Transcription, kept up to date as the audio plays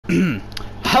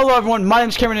Hello everyone, my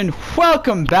name's Cameron and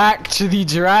welcome back to the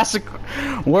Jurassic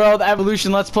World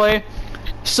Evolution Let's Play.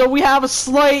 So we have a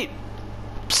slight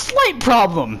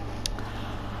problem.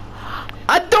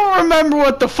 I don't remember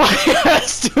what the fuck I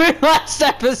was doing last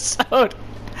episode.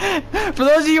 For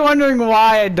those of you wondering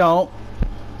why I don't,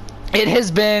 it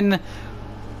has been...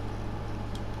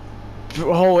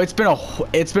 Oh, it's been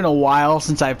a while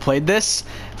since I've played this.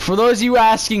 For those of you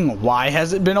asking why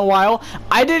has it been a while,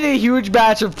 I did a huge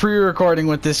batch of pre-recording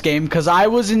with this game because I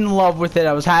was in love with it.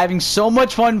 I was having so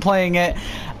much fun playing it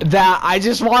that I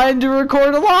just wanted to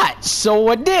record a lot. So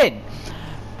I did.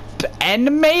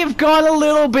 And may have gone a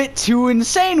little bit too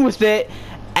insane with it.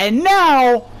 And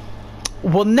now,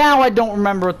 well, now I don't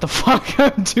remember what the fuck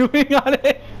I'm doing on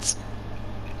it.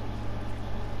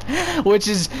 Which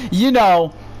is, you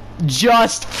know,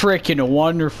 just freaking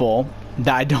wonderful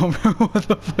that I don't remember what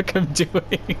the fuck I'm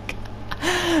doing.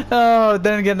 Oh,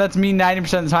 then again, that's me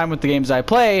 90% of the time with the games I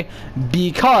play,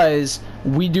 because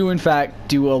we do in fact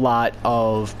do a lot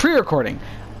of pre-recording.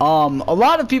 A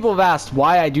lot of people have asked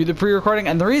why I do the pre-recording,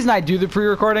 and the reason I do the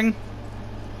pre-recording,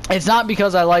 it's not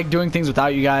because I like doing things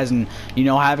without you guys and, you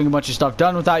know, having a bunch of stuff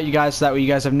done without you guys so that way you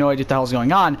guys have no idea what the hell's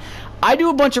going on. I do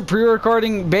a bunch of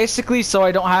pre-recording basically so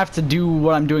I don't have to do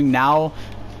what I'm doing now,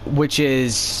 which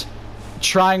is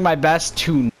trying my best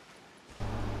to,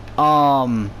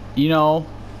 you know,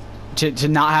 to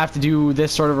not have to do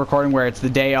this sort of recording where it's the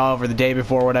day of or the day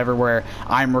before, whatever, where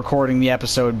I'm recording the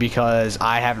episode because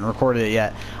I haven't recorded it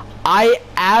yet. I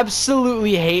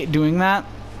absolutely hate doing that.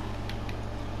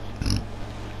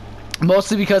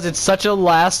 Mostly because it's such a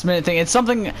last minute thing. It's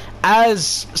something,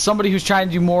 as somebody who's trying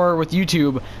to do more with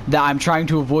YouTube, that I'm trying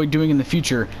to avoid doing in the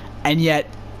future, and yet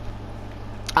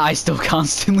I still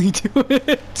constantly do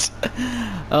it.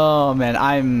 Oh man,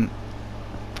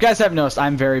 if you guys haven't noticed,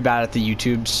 I'm very bad at the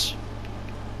YouTubes.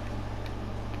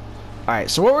 Alright,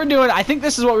 so what we're doing, I think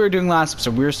this is what we were doing last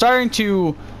episode. We were starting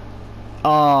to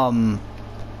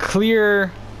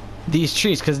clear these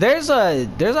trees, because there's a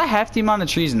hefty amount of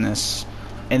trees in this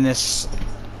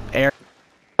area.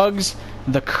 Bugs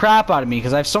the crap out of me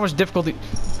because I have so much difficulty.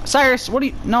 Cyrus, what do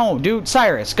you... No, dude,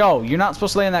 Cyrus, go. You're not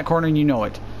supposed to lay in that corner and you know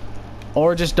it.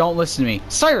 Or just don't listen to me.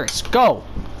 Cyrus, go.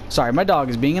 Sorry, my dog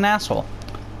is being an asshole.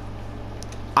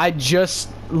 For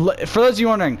those of you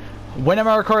wondering, when am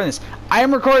I recording this? I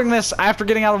am recording this after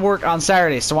getting out of work on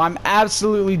Saturday, so I'm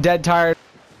absolutely dead tired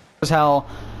as hell.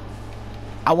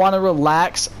 I want to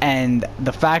relax, and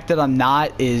the fact that I'm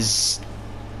not is...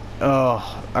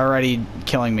 already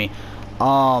killing me.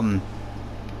 But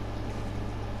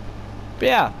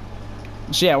yeah.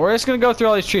 So yeah, we're just gonna go through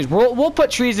all these trees. We'll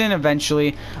put trees in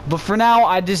eventually, but for now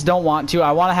I just don't want to.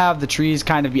 I want to have the trees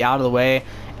kind of be out of the way.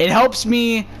 It helps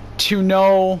me to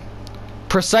know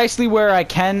precisely where I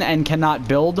can and cannot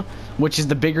build, which is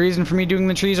the big reason for me doing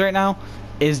the trees right now,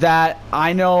 is that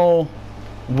I know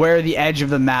where the edge of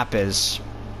the map is.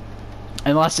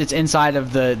 Unless it's inside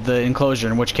of the enclosure,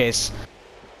 in which case,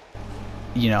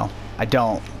 you know, I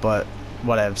don't, but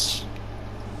whatevs.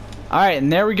 Alright,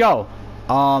 and there we go.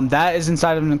 That is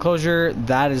inside of an enclosure.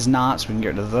 That is not, so we can get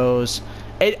rid of those.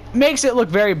 It makes it look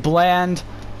very bland,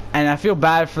 and I feel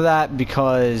bad for that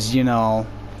because, you know,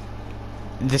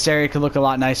 this area could look a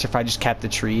lot nicer if I just kept the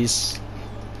trees.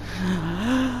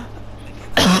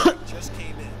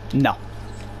 No.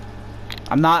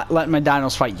 I'm not letting my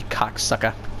dinos fight, you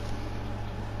cocksucker.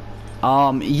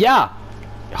 Yeah.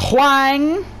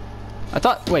 Huang! I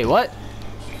thought, wait, what?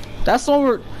 That's the one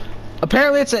we're...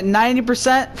 Apparently it's at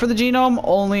 90% for the genome,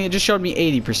 only it just showed me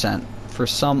 80% for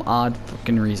some odd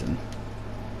fucking reason.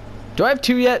 Do I have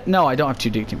 2 yet? No, I don't have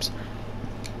 2 dig teams.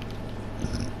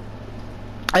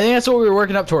 I think that's what we were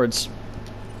working up towards.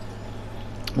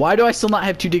 Why do I still not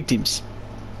have 2 dig teams?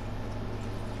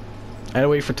 I gotta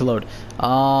wait for it to load.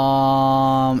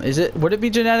 Would it be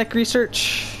genetic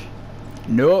research?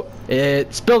 Nope.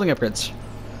 It's building upgrades.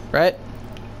 Right?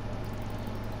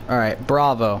 Alright,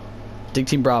 Bravo. Dig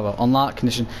Team Bravo. Unlock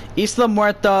condition. Isla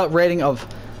Muerta rating of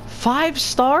 5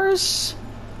 stars?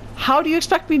 How do you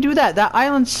expect me to do that? That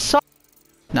island sucks.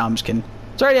 No, I'm just kidding.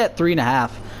 It's already at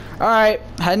 3.5. Alright,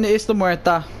 heading to Isla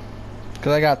Muerta.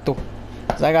 Cause I got to.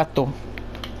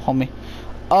 Homie.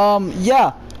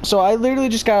 Yeah. So I literally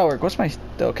just got out of work. What's my...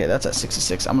 Okay, that's at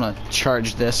 66. I'm gonna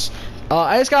charge this.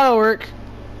 I just got out of work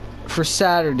for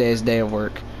Saturday's day of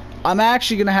work. I'm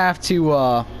actually gonna have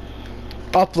to,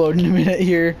 upload in a minute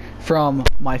here from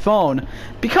my phone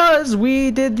because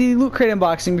we did the loot crate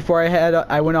unboxing before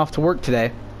I went off to work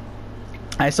today.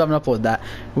 I still haven't uploaded that.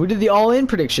 We did the all-in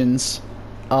predictions.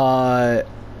 I'm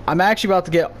actually about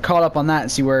to get caught up on that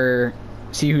and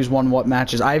see who's won what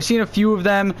matches. I've seen a few of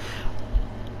them.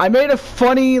 I made a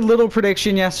funny little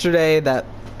prediction yesterday that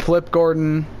Flip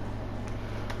Gordon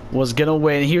was gonna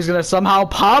win. He was gonna somehow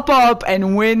pop up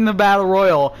and win the Battle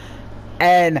Royal.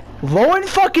 And lo and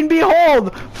fucking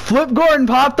behold, Flip Gordon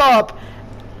popped up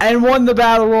and won the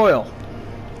Battle Royal.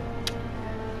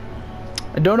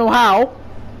 I don't know how,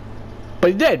 but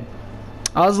he did.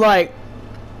 I was like,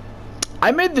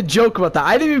 I made the joke about that.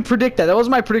 I didn't even predict that. That was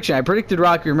my prediction. I predicted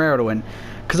Rocky Romero to win.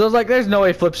 Because I was like, there's no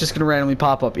way Flip's just going to randomly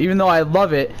pop up. Even though I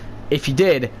love it, if he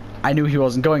did, I knew he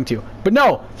wasn't going to. But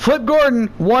no, Flip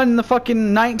Gordon won the fucking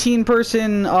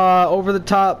 19-person over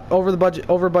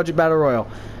budget Battle Royal.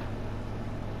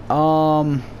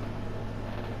 Alright,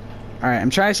 I'm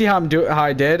trying to see how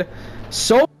I did.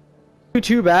 So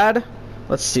too bad.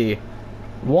 Let's see.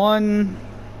 1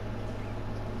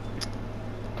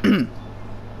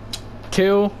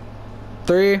 2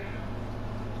 3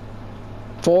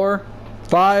 4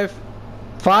 5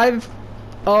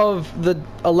 of the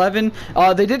 11.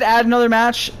 They did add another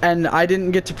match, and I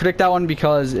didn't get to predict that one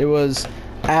because it was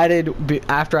added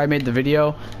after I made the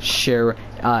video. Sure.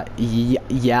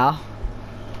 Yeah.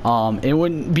 It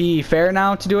wouldn't be fair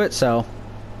now to do it, so.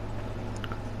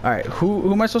 Alright,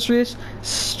 who am I supposed to use?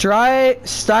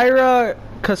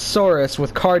 Styracosaurus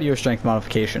with cardio strength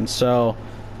modification. So,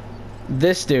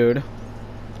 this dude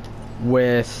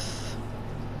with...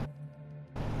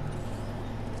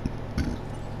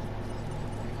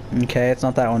 Okay, it's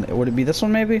not that one. Would it be this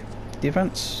one, maybe?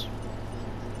 Defense?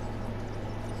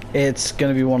 It's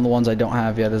gonna be one of the ones I don't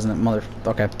have yet, isn't it?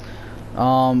 Okay.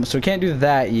 So we can't do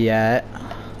that yet.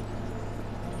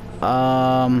 We're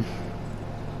gonna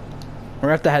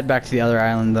have to head back to the other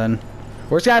island then.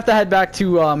 We're just gonna have to head back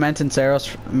to Matanceros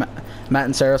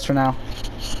for now.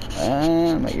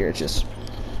 My ear itches.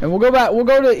 And we'll go back. We'll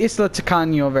go to Isla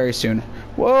Tacaño very soon.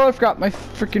 Whoa! I forgot my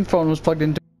freaking phone was plugged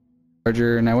into the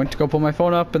charger, and I went to go pull my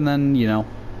phone up, and then you know.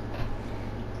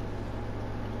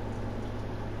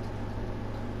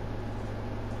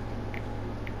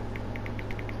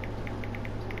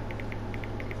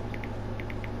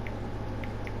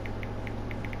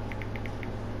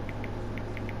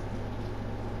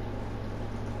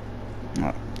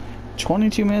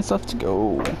 22 minutes left to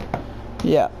go.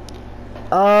 Yeah.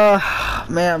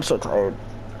 Man, I'm so tired.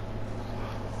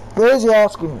 What is he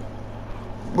asking?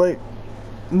 Like,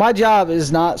 my job is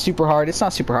not super hard. It's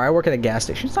not super hard. I work at a gas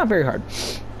station. It's not very hard.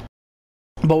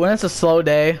 But when it's a slow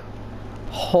day,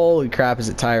 holy crap, is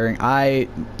it tiring. My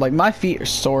feet are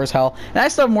sore as hell. And I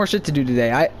still have more shit to do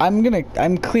today.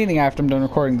 I'm cleaning after I'm done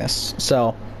recording this.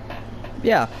 So,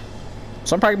 yeah.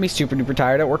 So I'm probably gonna be super duper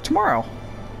tired at work tomorrow.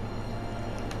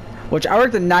 Which, I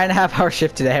worked a 9.5 hour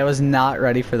shift today. I was not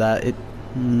ready for that.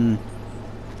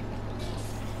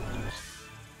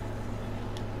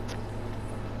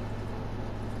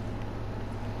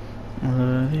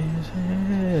 Love is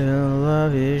hell,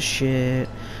 love is shit.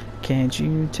 Can't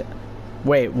you tell?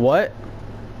 Wait, what?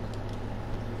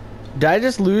 Did I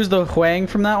just lose the Huang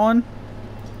from that one?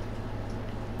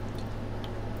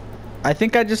 I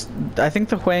think the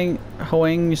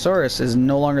Huangosaurus is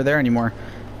no longer there anymore.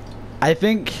 I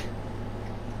think...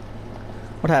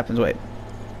 What happens? Wait.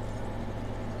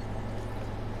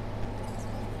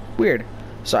 Weird.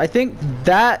 So I think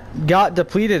that got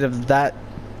depleted of that.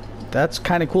 That's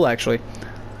kind of cool, actually.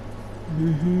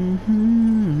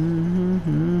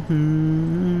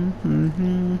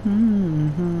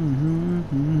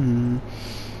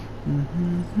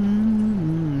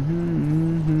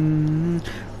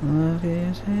 Love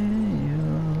is hell,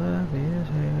 love is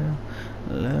hell,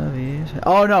 love is hell.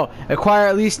 Oh no! Acquire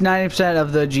at least 90%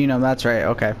 of the genome. That's right.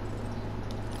 Okay.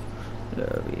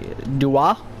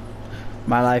 Dua?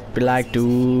 My life be like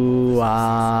do.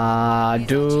 I'm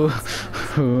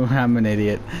an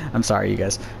idiot. I'm sorry, you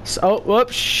guys. So, oh,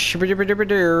 whoops.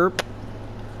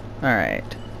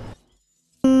 Alright.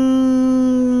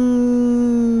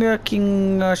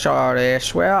 King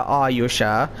Sharish, where are you,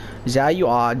 Shah? There you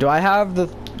are. Do I have the...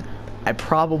 I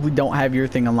probably don't have your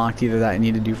thing unlocked either that I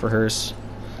need to do for hers.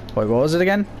 Wait, what was it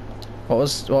again? What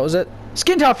was it?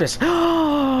 Skin toughness!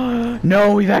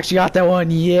 No, we've actually got that one.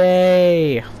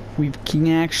 Yay! We can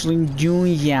actually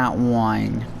do that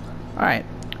one. Alright.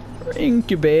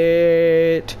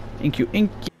 Incubate. Incubate.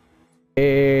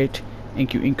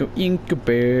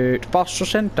 Incubate. Foster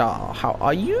Center. How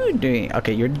are you doing?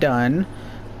 Okay, you're done.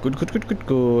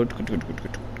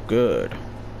 Good.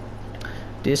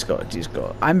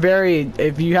 Disco. I'm very,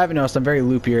 if you haven't noticed, I'm very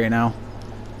loopy right now.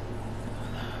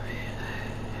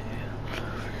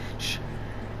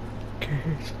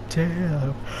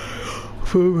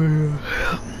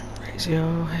 Raise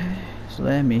your hands,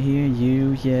 let me hear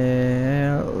you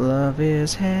yell. Love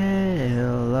is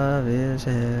hell, love is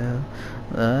hell,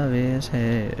 Love is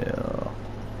hell.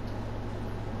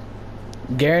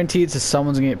 Guaranteed to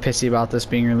someone's gonna get pissy about this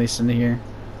being released into here.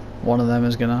 One of them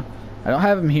is gonna. I don't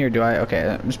have him here, do I? Okay,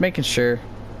 I'm just making sure.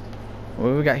 What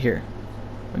do we got here?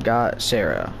 We got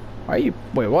Sarah. Why are you...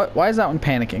 Wait, what? Why is that one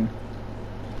panicking?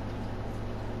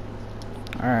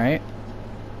 Alright.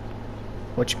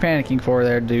 What you panicking for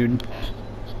there, dude?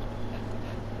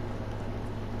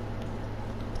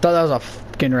 Thought that was a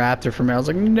fucking raptor for me. I was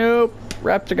like, nope.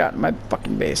 Raptor got in my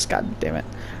fucking base. God damn it.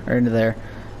 Or into there.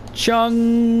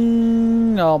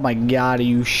 Chung! Oh my god, are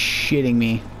you shitting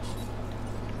me?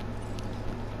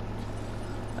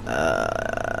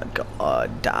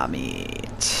 God damn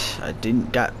it. I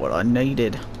didn't get what I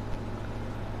needed.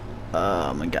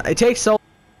 Oh my god. It takes so...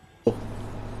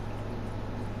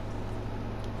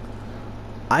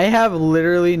 I have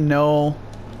literally no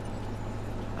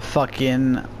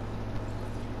fucking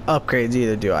upgrades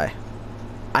either, do I?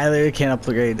 I literally can't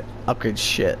upgrade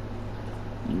shit.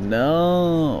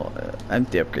 No.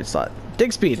 Empty upgrade slot.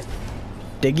 Dig speed.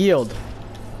 Dig yield.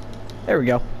 There we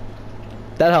go.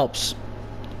 That helps.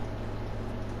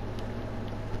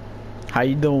 How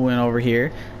you doing over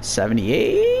here?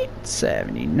 78,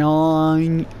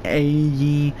 79,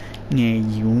 80,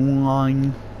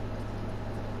 81.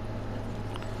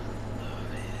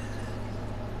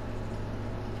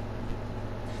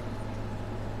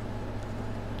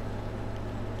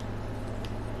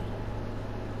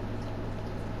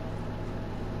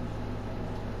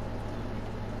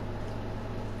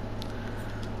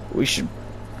 We should,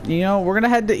 you know, we're gonna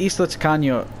head to Isla de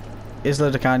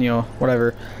Caño,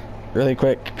 whatever, really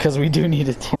quick, because we do need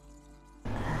it.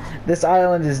 This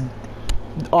island is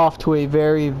off to a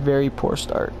very, very poor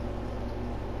start.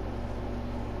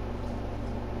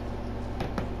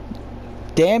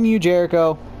 Damn you,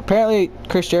 Jericho. Apparently,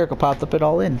 Chris Jericho popped up at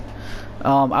All In.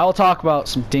 I will talk about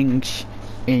some things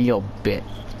in a little bit.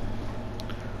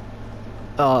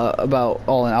 About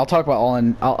All In. I'll talk about All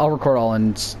In. I'll record All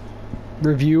In's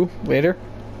review later.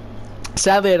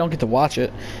 Sadly, I don't get to watch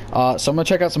it. So I'm gonna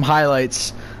check out some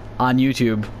highlights on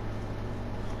YouTube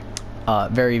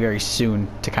very, very soon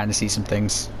to kind of see some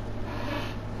things.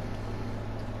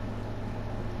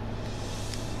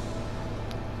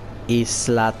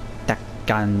 Isla de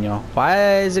Caño.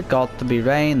 Why is it got to be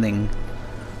raining?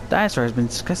 Dinosaur has been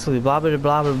successfully blah blah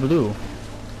blah blah blue.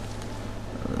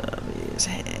 Love is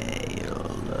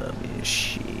hell, love is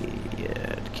shit.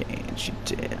 Can't you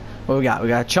tell? What we got? We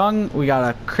got a Chung, we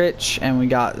got a Critch, and we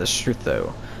got the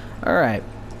Strutho. Alright.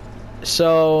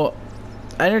 So,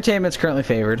 entertainment's currently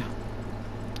favored.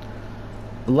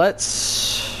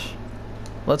 Let's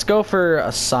go for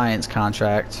a science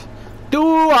contract.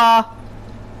 Dua!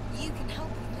 You can help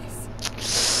with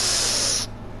this.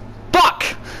 Fuck!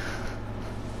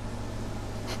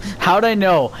 How'd I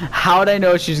know? How'd I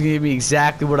know she's gonna give me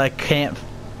exactly what I can't?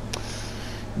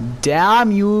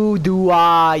 Damn you,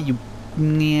 Dua, you...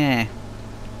 Yeah.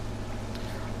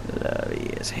 Love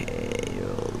is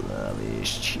hell, love is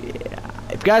shit.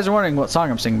 If you guys are wondering what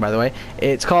song I'm singing, by the way,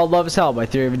 it's called Love is Hell by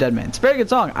Theory of a Dead Man. It's a very good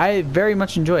song. I very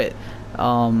much enjoy it.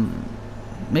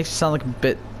 Makes it sound like a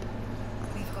bit...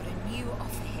 We've got a new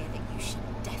offer here that you should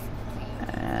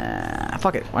definitely...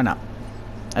 fuck it, why not?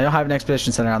 I don't have an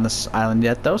expedition center on this island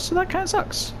yet, though, so that kind of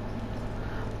sucks.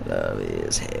 Love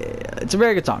is hell. It's a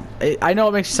very good song. I know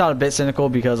it makes you sound a bit cynical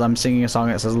because I'm singing a song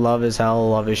that says love is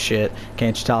hell, love is shit.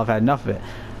 Can't you tell I've had enough of it?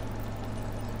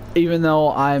 Even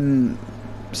though I'm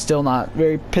still not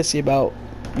very pissy about,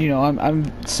 you know,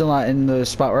 I'm still not in the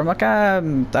spot where I'm like, I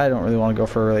don't really want to go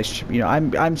for a relationship. You know,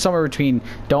 I'm somewhere between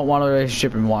don't want a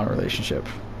relationship and want a relationship.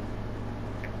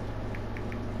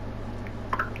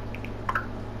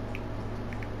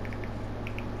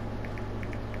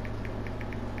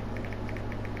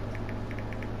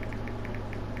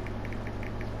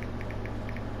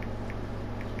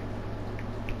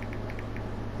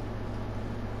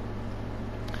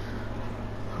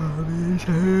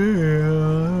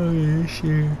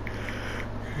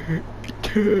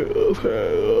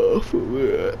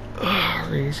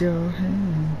 Raise your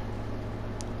hand.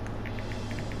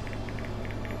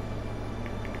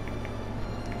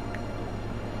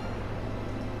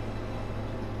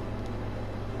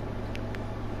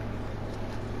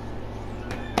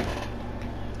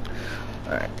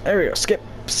 Alright, there we go.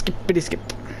 Skippity skip.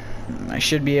 I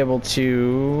should be able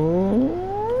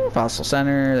to... Fossil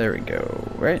center, there we go,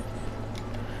 right?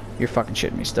 You're fucking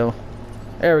shitting me still.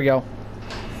 There we go.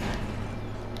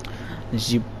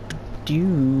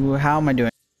 How am I doing?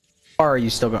 How are you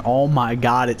still going? Oh my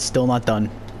god, it's still not done.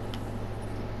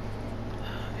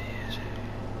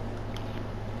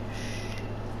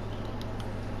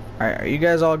 Alright, are you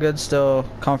guys all good still?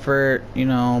 Comfort, you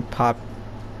know,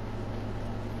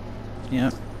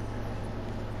 Yep.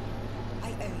 I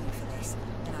owe you for this,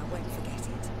 and I won't forget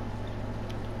it.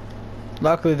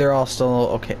 Luckily, they're all still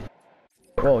okay.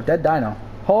 Whoa, dead dino.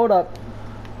 Hold up.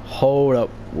 Hold up.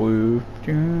 Woo.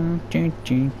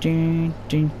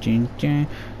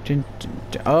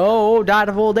 Oh, died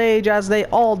of old age, as they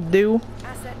all do.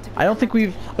 I don't think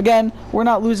we've... Again, we're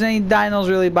not losing any dinos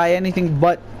really by anything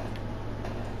but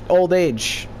old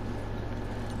age.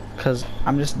 Because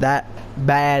I'm just that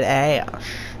badass.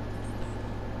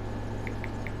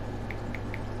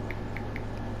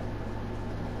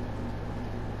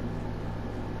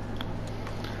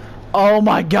 Oh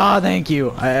my god, thank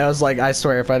you. I was like, I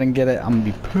swear, if I didn't get it, I'm gonna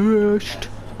be pushed.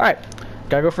 Alright,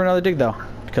 gotta go for another dig though,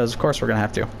 because of course we're gonna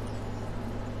have to.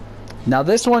 Now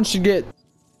this one should get...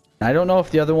 I don't know if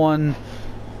the other one,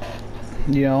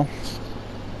 you know...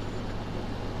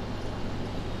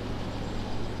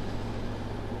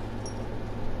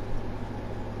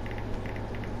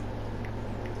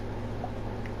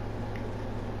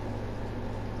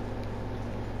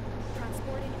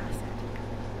 Transporting asset.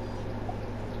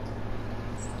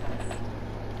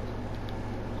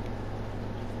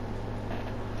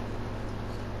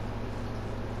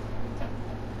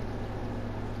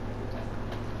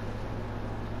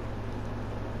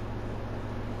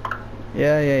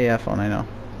 Yeah, phone, I know.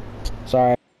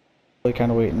 Sorry, I'm really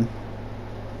kind of waiting.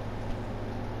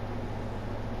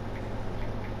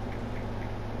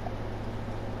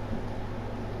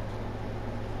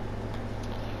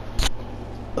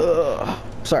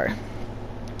 Sorry.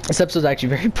 This episode's actually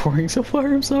very boring so far.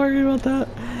 I'm sorry about that.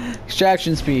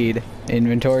 Extraction speed,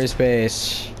 inventory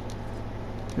space.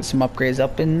 Get some upgrades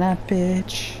up in that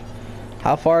bitch.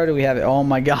 How far do we have it? Oh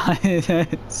my god,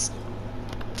 it's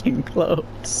fucking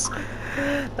close.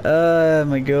 Oh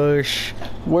my gosh.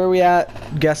 Where are we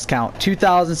at? Guest count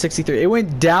 2063. It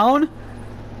went down?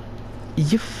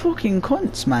 You fucking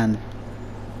cunts, man.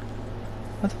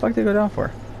 What the fuck did it go down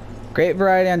for? Great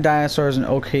variety on dinosaurs and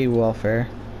okay welfare.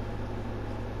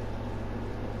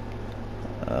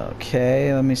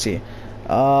 Okay, let me see.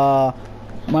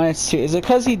 -2. Is it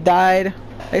because he died?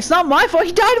 It's not my fault.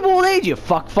 He died of old age. You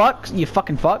fucks. You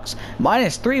fucking fucks.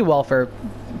 -3 welfare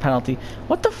penalty.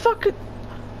 What the fuck?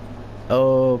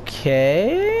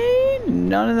 Okay.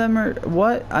 None of them are.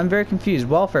 What? I'm very confused.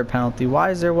 Welfare penalty.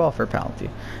 Why is there welfare penalty?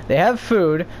 They have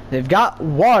food. They've got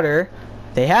water.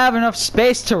 They have enough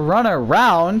space to run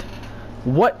around.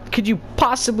 What could you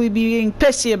possibly be being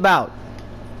pissy about?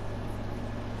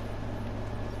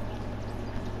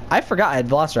 I forgot I had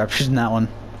velociraptors in that one.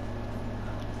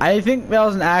 I think that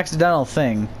was an accidental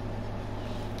thing.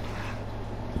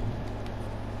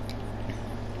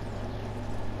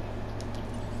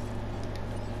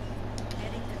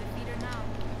 Heading to the feeder now.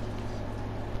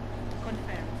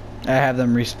 Confirmed. I have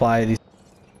them resupply these.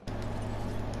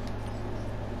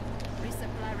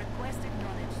 Resupply request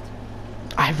acknowledged.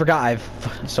 I forgot I have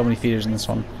so many feeders in this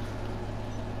one.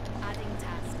 Adding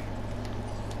task.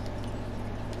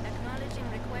 Acknowledging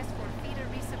request for feeder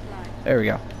resupply. There we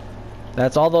go.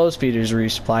 That's all those feeders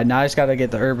resupplied. Now I just gotta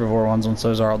get the herbivore ones once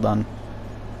those are all done.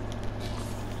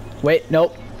 Wait,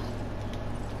 nope.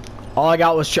 All I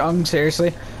got was Chung,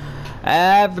 seriously.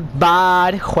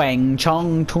 Everybody Huang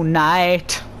Chung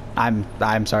tonight. I'm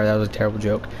sorry, that was a terrible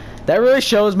joke. That really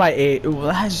shows my age. Well,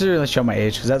 that doesn't really show my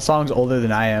age because that song's older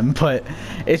than I am, but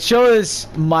it shows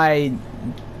my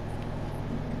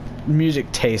music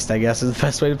taste, I guess is the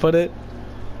best way to put it.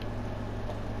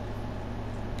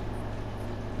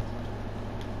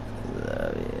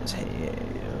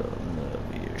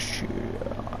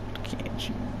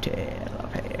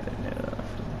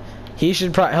 He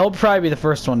should he'll probably be the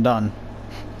first one done.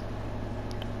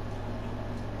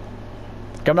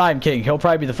 I'm not even kidding. He'll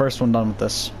probably be the first one done with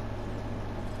this.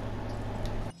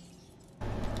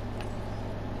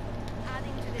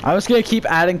 I was gonna keep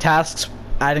adding tasks,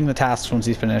 adding the tasks once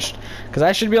he's finished, because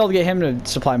I should be able to get him to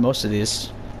supply most of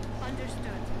these. Understood.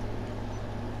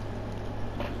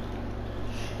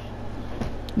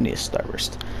 Need a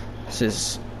starburst. This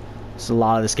is a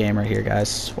lot of this game right here,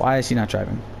 guys. Why is he not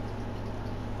driving?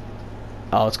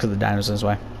 Oh, it's because the dino's in his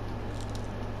way.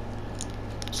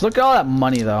 So look at all that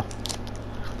money, though.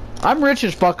 I'm rich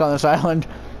as fuck on this island.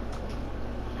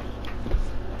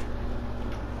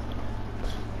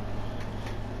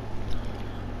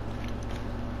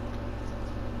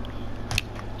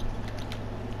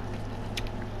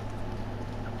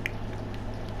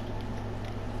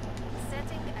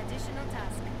 Setting additional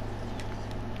task.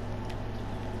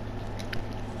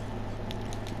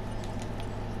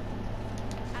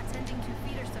 Attending to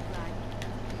feeder supply.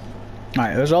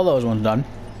 Alright, there's all those ones done.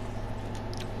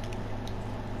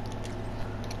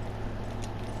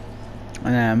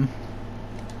 And then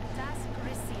Task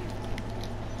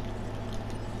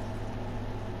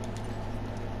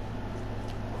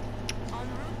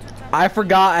I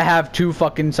forgot I have 2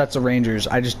 fucking sets of rangers.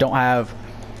 I just don't have.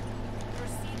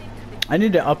 I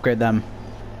need to upgrade them.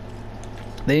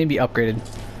 They need to be upgraded.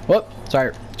 Whoop,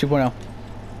 sorry, 2.0.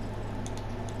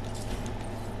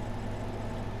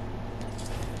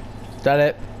 Is that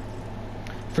it?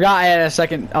 Forgot I had a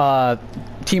second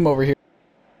team over here.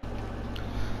 I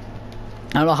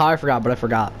don't know how I forgot, but I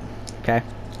forgot. Okay.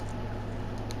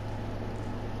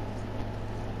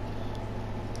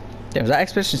 Damn, is that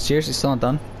expedition seriously still not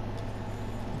done?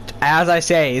 As I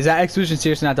say, is that expedition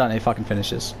seriously not done? It fucking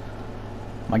finishes.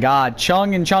 My god,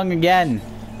 Chung and Chung again.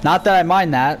 Not that I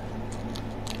mind that.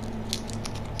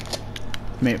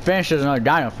 I mean, it finishes another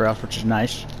dino for us, which is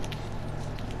nice.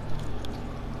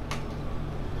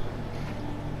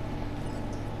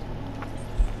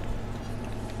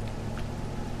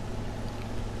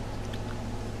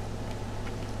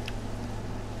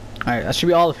 Alright, that should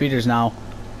be all the feeders now.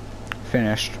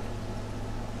 Finished.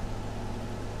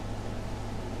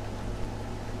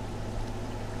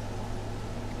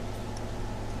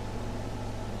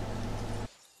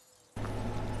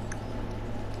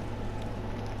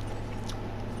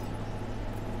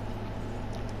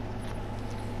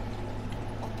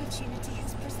 Opportunity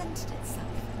has presented itself.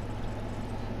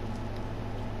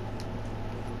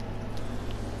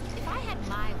 If I had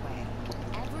my way,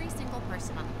 every single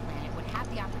person on the planet would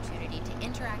have the opportunity to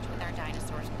interact with our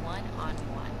dinosaurs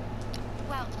one-on-one.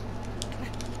 Well,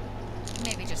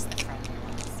 maybe just the friendly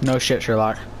ones. No shit,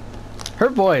 Sherlock. Her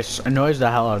voice annoys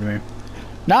the hell out of me.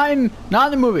 Not in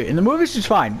the movie. In the movie, she's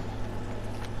fine.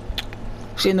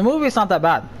 See, in the movie, it's not that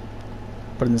bad.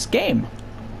 But in this game,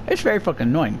 it's very fucking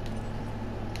annoying.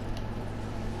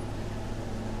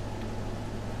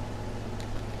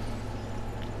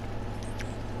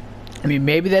 I mean,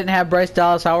 maybe they didn't have Bryce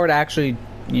Dallas Howard actually,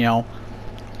 you know,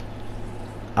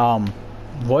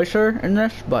 voice her in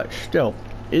this, but still,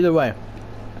 either way,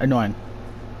 annoying.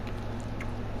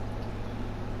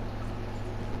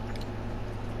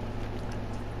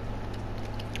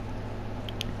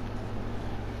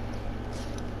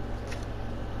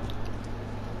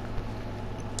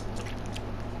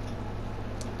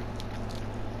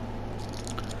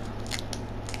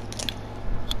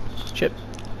 Shit.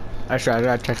 Actually, I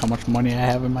gotta check how much money I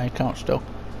have in my account still.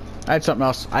 I had something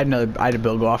else. I had a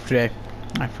bill go off today.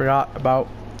 I forgot about.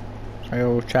 So I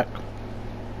go check.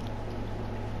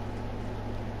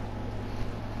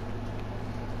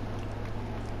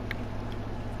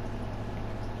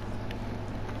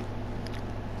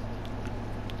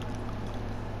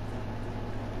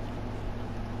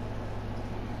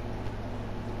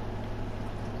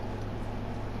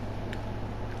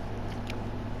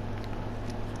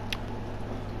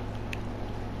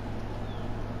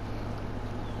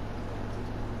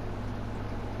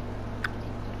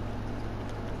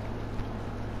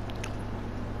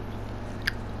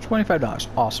 $25.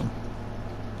 Awesome.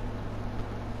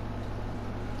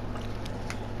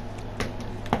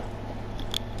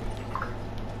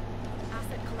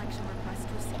 Asset collection request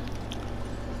received.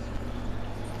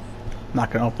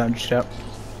 Not gonna open that just yet.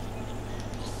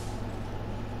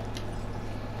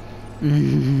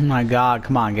 My god,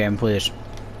 come on, game, please.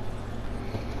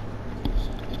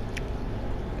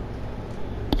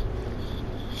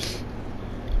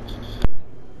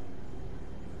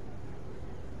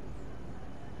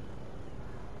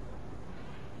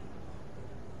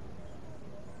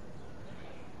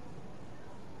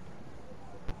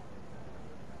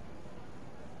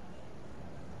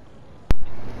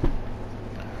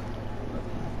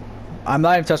 I'm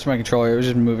not even touching my controller, it was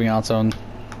just moving on its own.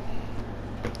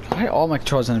 Why all my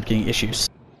controllers end up getting issues?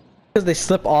 Because they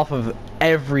slip off of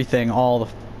everything all the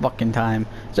fucking time.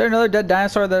 Is there another dead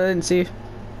dinosaur that I didn't see?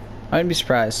 I wouldn't be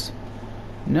surprised.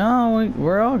 No,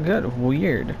 we're all good.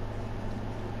 Weird.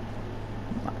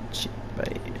 My chick,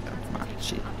 babe. My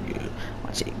chick,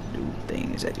 do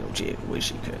things that your chick wish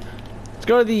she could. Let's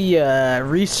go to the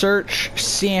research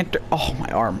center. Oh, my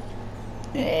arm.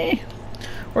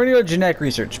 We're gonna go genetic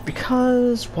research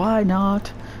because why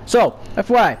not? So,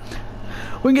 FYI,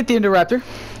 we can get the Indoraptor,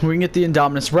 we can get the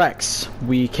Indominus Rex.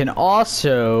 We can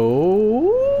also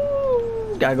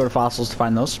gotta go to fossils to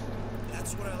find those.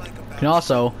 That's what I like about Can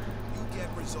also you get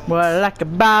results. what I like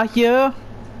about you.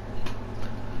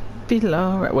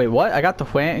 Wait, what? I got the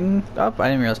wing up? I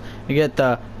didn't realize. You get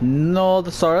the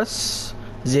Noldosaurus,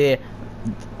 the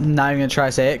not even gonna try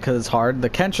to say it because it's hard. The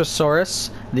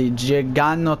Kentrosaurus, the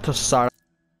Giganotosaurus,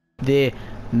 the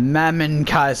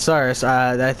Mammonchisaurus.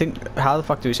 I think, how the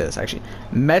fuck do we say this actually?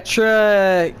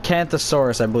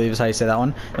 Metracanthosaurus, I believe is how you say that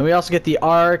one. And we also get the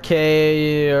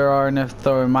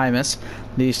Archaeornithomimus,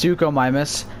 the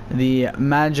Suchomimus, the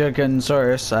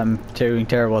Magigansaurus. I'm doing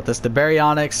terrible at this. The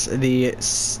Baryonyx, the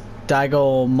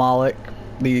Digomolic,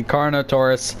 the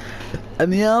Carnotaurus,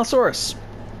 and the Allosaurus.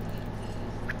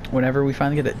 Whenever we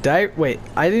finally get it. Wait,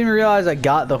 I didn't even realize I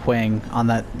got the wing on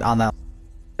that.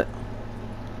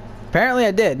 Apparently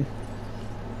I did.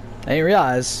 I didn't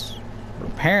realize. But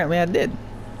apparently I did.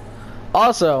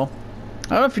 Also, I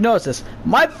don't know if you noticed this.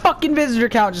 My fucking visitor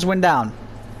count just went down.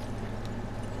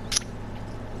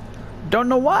 Don't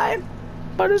know why,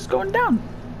 but it's going down.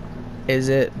 Is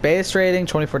it base rating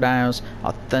 24 dinos,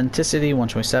 authenticity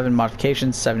 127,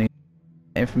 modifications 70,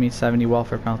 infamy 70,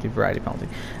 welfare penalty, variety penalty?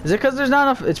 Is it because there's not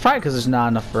enough? It's probably because there's not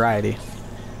enough variety.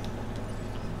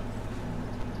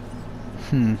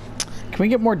 Can we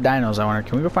get more dinos? I wonder.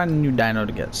 Can we go find a new dino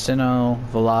to get? Sinnoh,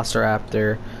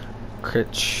 Velociraptor,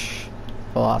 Critch,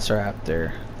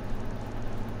 Velociraptor,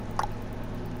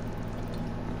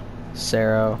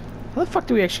 Sero. How the fuck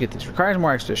do we actually get these? Requires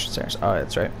more expedition centers. Oh,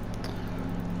 that's right.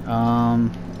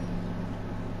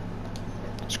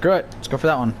 Screw it. Let's go for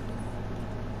that one.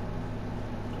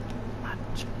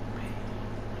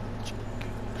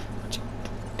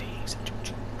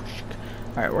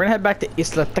 Alright, we're gonna head back to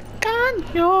Isla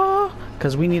Tacaño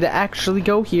because we need to actually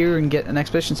go here and get an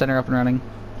expedition center up and running.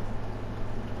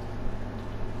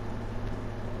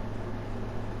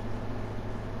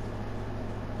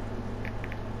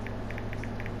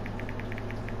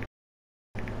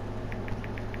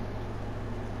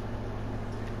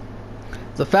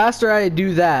 The faster I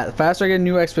do that, the faster I get a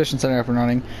new expedition center up and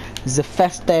running, the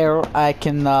faster I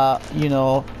can, you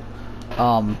know,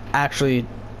 actually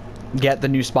get the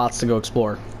new spots to go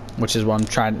explore, which is what I'm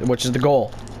trying, which is the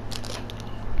goal.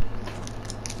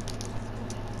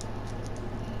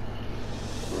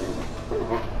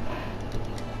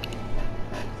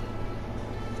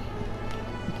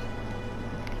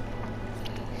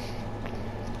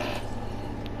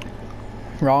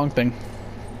 Wrong thing.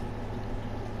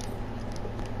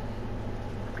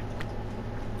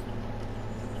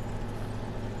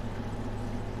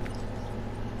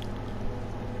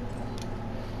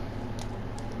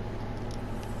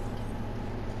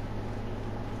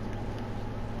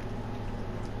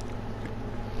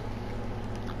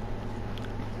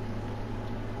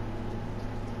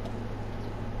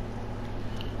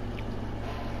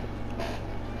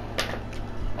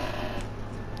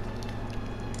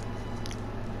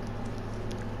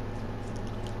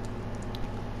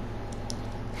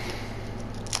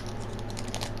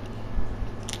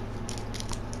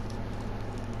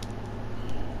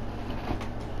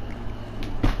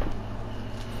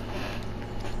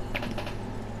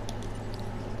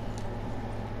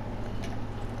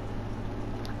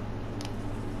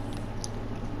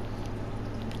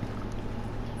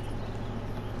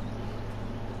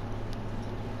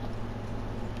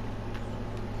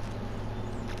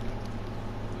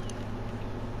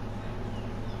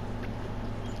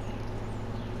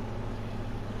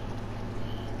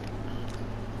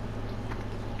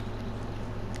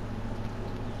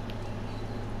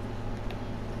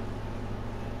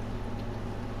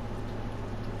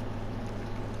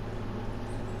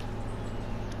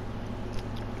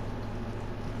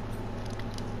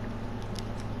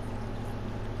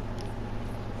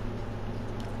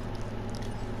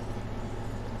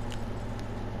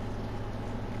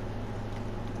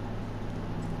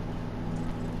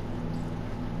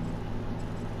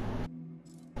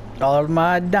 All of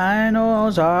my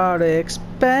dinos are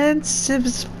expensive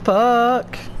as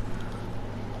fuck.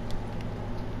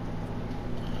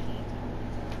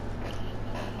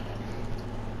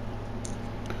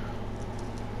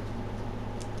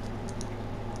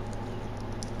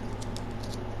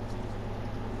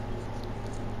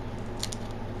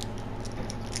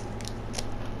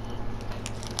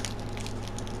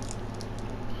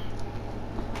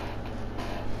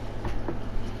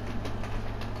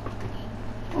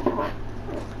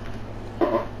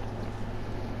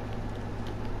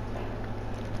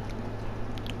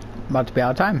 About to be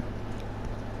out of time.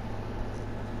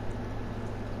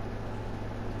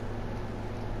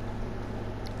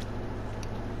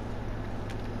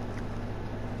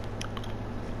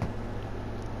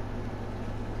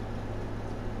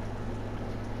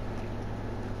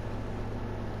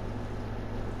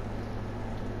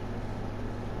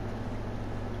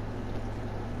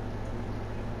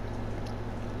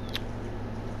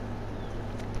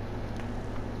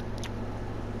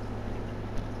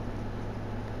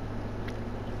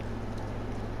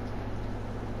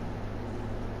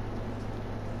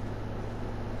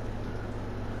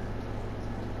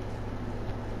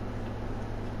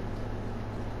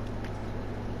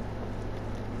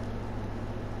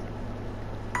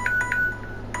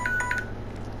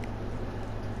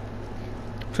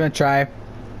 I'm gonna try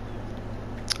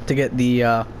to get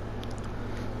the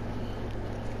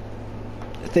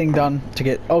thing done to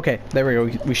get... Okay, there we go.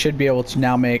 We should be able to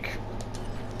now make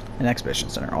an exhibition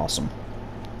center. Awesome.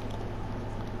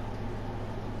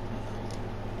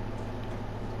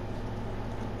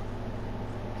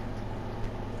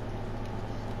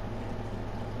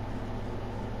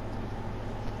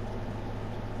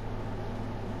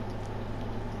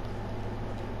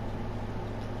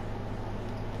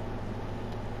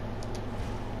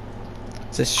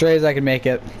 It's as straight as I can make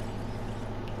it.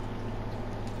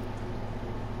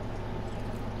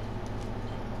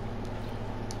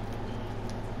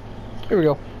 Here we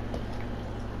go.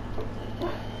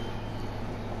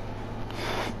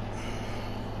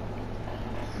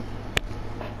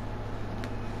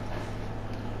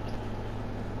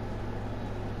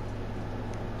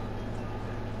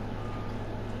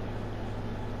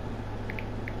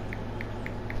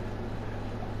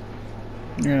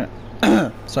 You're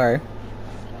gonna sorry.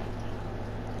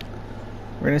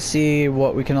 We're gonna see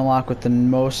what we can unlock with the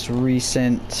most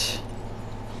recent.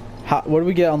 What do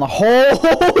we get on the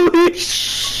holy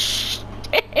shit?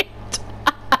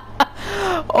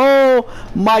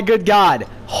 Oh my good god!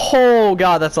 Oh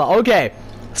god, that's all. Okay,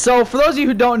 so for those of you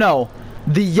who don't know,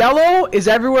 the yellow is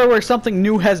everywhere where something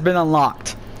new has been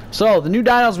unlocked. So the new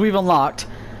dinos we've unlocked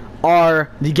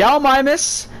are the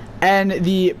Gallimimus and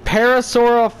the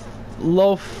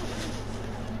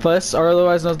Parasaurolophus, or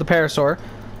otherwise known as the Parasaur.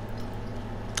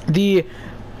 The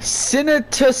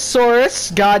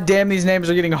Cinetosaurus. God damn, these names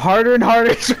are getting harder and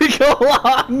harder as we go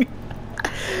along.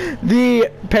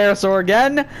 The Parasaur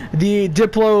again. The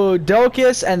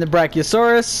Diplodocus and the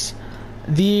Brachiosaurus.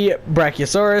 The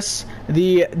Brachiosaurus.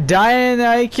 The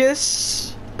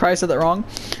Deinonychus. Probably said that wrong.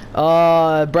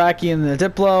 Brachie and the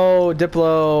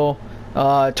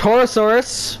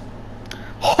Torosaurus.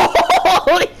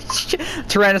 Holy shit!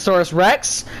 Tyrannosaurus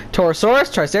Rex,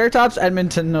 Torosaurus, Triceratops,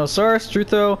 Edmontonosaurus,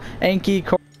 Trutho, Anki,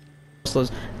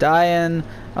 Dian,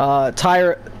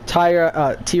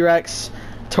 T-Rex,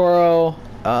 Toro.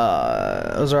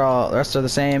 Those are all. The rest are the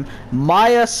same.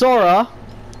 Maiasaura,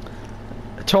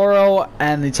 Toro,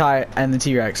 and the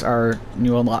T-Rex are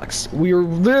new unlocks. We were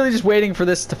literally just waiting for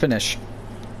this to finish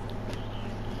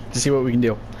to see what we can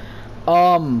do.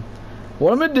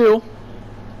 What I'm gonna do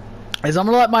is I'm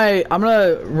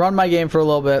gonna run my game for a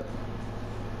little bit.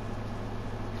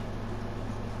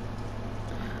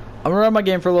 I'm gonna run my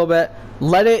game for a little bit.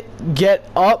 Let it get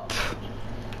up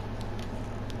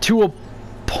to a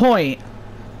point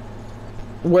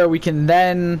where we can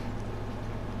then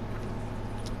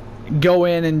go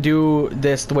in and do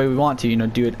this the way we want to. You know,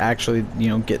 do it actually. You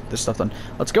know, get this stuff done.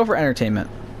 Let's go for entertainment.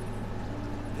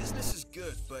 Business is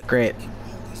good, but Great.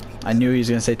 I knew he was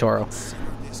gonna say Toro.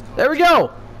 There we go.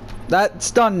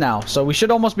 That's done now, so we should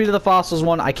almost be to the fossils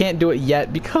one. I can't do it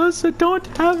yet because I don't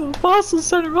have a fossil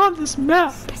center on this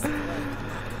map.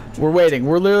 We're waiting.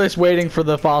 We're literally just waiting for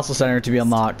the fossil center to be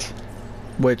unlocked,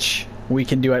 which we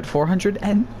can do at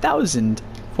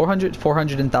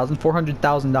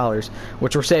 $400,000,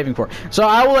 which we're saving for. So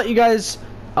I will let you guys.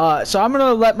 So I'm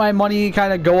gonna let my money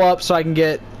kind of go up so I can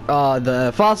get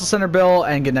the fossil center bill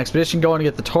and get an expedition going to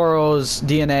get the Toro's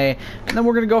DNA, and then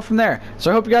we're gonna go from there.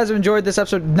 So I hope you guys have enjoyed this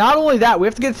episode. Not only that, we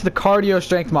have to get to the cardio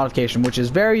strength modification, which is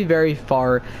very, very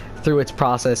far through its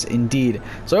process indeed.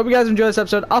 So I hope you guys enjoyed this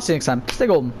episode. I'll see you next time. Stay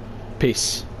golden.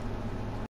 Peace.